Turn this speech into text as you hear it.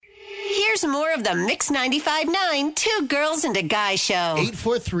Here's more of the Mix 95.9 Two Girls and a Guy show.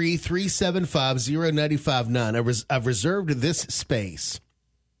 843-375-0959. I've reserved this space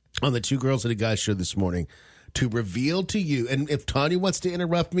on the Two Girls and a Guy show this morning to reveal to you, and if Tanya wants to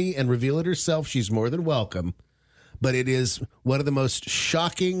interrupt me and reveal it herself, she's more than welcome, but it is one of the most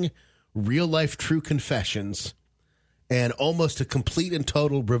shocking real-life true confessions and almost a complete and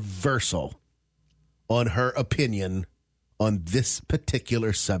total reversal on her opinion on this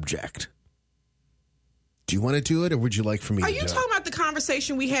particular subject. Do you want to do it, or would you like for me to do it? Are you talking about the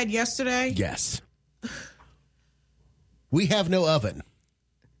conversation we had yesterday? Yes. We have no oven.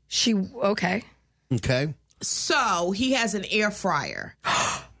 Okay. Okay. So he has an air fryer.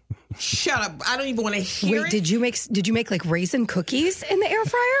 Shut up. I don't even want to hear it. Did you make like raisin cookies in the air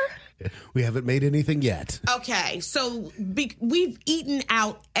fryer? We haven't made anything yet. Okay, so we've eaten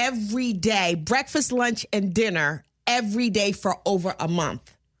out every day, breakfast, lunch, and dinner every day for over a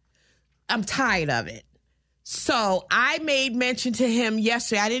month. I'm tired of it. So I made mention to him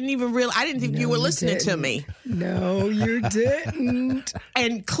yesterday. I didn't think you were listening to me. No, you didn't.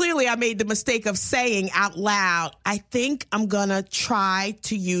 And clearly I made the mistake of saying out loud, I think I'm going to try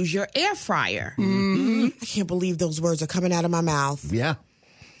to use your air fryer. Mm-hmm. I can't believe those words are coming out of my mouth. Yeah.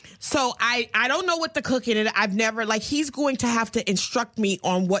 So I don't know what to cook in it. I've never, he's going to have to instruct me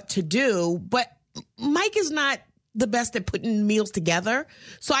on what to do. But Mike is not the best at putting meals together.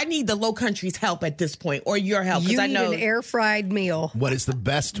 So I need the Low Country's help at this point, or your help. You I need know an air fried meal. What is the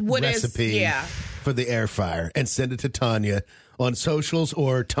best recipe for the air fryer? And send it to Tanya on socials,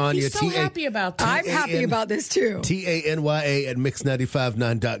 or Tanya. He's so happy about that. I'm happy about this too. TANYA at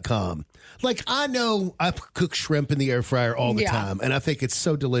mix959.com. I know I cook shrimp in the air fryer all the time, and I think it's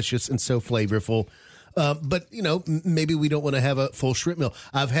so delicious and so flavorful. But, maybe we don't want to have a full shrimp meal.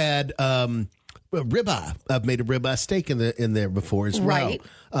 I've had ribeye. I've made a ribeye steak in there before as well.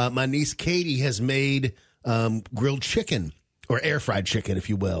 Right. My niece Katie has made grilled chicken, or air fried chicken, if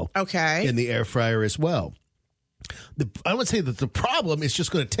you will. Okay. In the air fryer as well. I would say that the problem is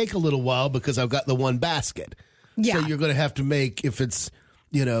just going to take a little while because I've got the one basket. Yeah. So you're going to have to make, if it's,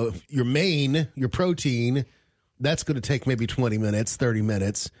 your protein, that's going to take maybe 20 minutes, 30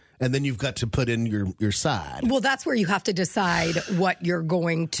 minutes. And then you've got to put in your side. Well, that's where you have to decide what you're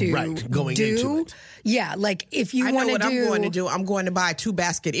going to going do. into it. Yeah, if you want to do... I'm going to do. I'm going to buy a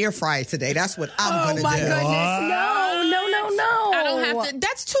 2-basket air fryer today. That's what I'm going to do. Oh, my goodness. No. I don't have to.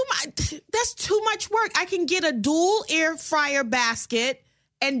 That's too much. That's too much work. I can get a dual air fryer basket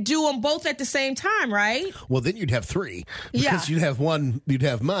and do them both at the same time, right? Well, then you'd have 3. Because you'd have one, you'd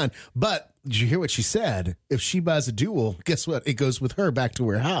have mine. But did you hear what she said? If she buys a dual, guess what? It goes with her back to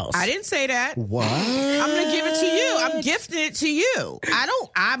her house. I didn't say that. What? I'm going to give it to you. I'm gifting it to you.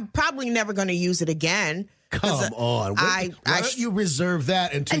 I'm probably never going to use it again. Come on. Why don't you reserve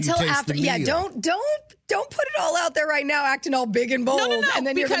that until you taste after? the meal? Yeah, don't put it all out there right now, acting all big and bold, and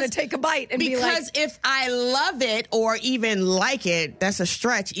then you're going to take a bite and be like... Because if I love it or even like it, that's a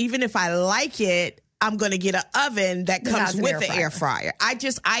stretch. Even if I like it, I'm going to get an oven that comes with the air fryer. I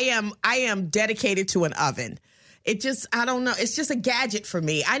am dedicated to an oven. I don't know. It's just a gadget for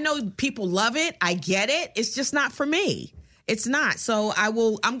me. I know people love it. I get it. It's just not for me. It's not. So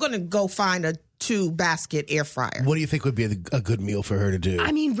I'm going to go find a 2-basket air fryer. What do you think would be a good meal for her to do?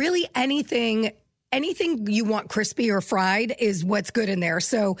 I mean, really anything you want crispy or fried is what's good in there.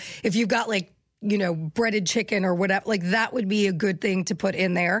 So if you've got breaded chicken or whatever, that would be a good thing to put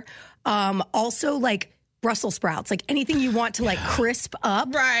in there. Also Brussels sprouts, anything you want to crisp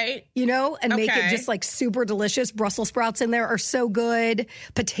up, right? And make it just super delicious. Brussels sprouts in there are so good.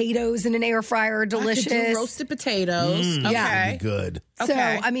 Potatoes in an air fryer are delicious. I could do roasted potatoes. Okay, that'd be good. So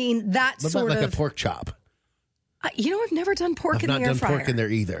I mean, that's what sort about of a pork chop. I've never done pork in the air fryer. I've not done pork in there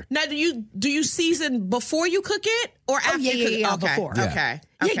either. Now, do you season before you cook it or after you cook it? Okay. Before. Okay.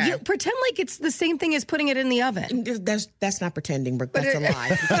 Yeah, you pretend like it's the same thing as putting it in the oven. That's not pretending, Brooke. That's a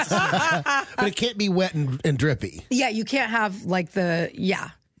lie. But it can't be wet and drippy. Yeah, you can't have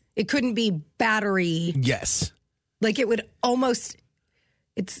it couldn't be battery. Yes. It would almost...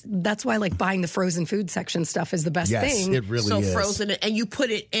 That's why buying the frozen food section stuff is the best thing. Yes, it really is. So frozen, and you put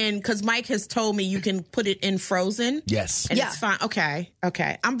it in, because Mike has told me you can put it in frozen. Yes. And it's fine. Okay.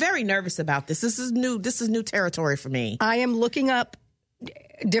 I'm very nervous about this. This is new territory for me. I am looking up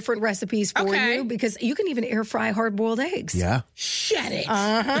different recipes for you, because you can even air fry hard-boiled eggs. Yeah. Shut it.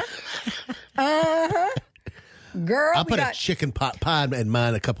 Uh-huh. Girl, I put a chicken pot pie in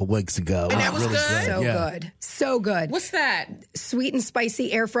mine a couple weeks ago. And that was really good? So good. So good. What's that? Sweet and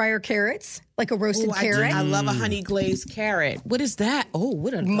spicy air fryer carrots, like a roasted carrot. I love a honey glazed carrot. What is that? Oh,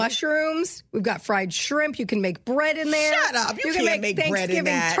 what are mushrooms. We've got fried shrimp. You can make bread in there. Shut up. You can can't make bread in Thanksgiving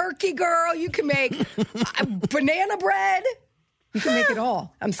that. turkey, girl. You can make banana bread. You can make it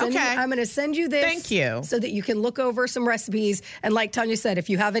all. I'm going to send you this. Thank you. So that you can look over some recipes. And like Tanya said, if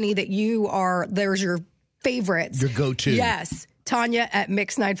you have any that there's your favorites. Your go-to. Yes. Tanya at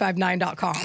mix959.com.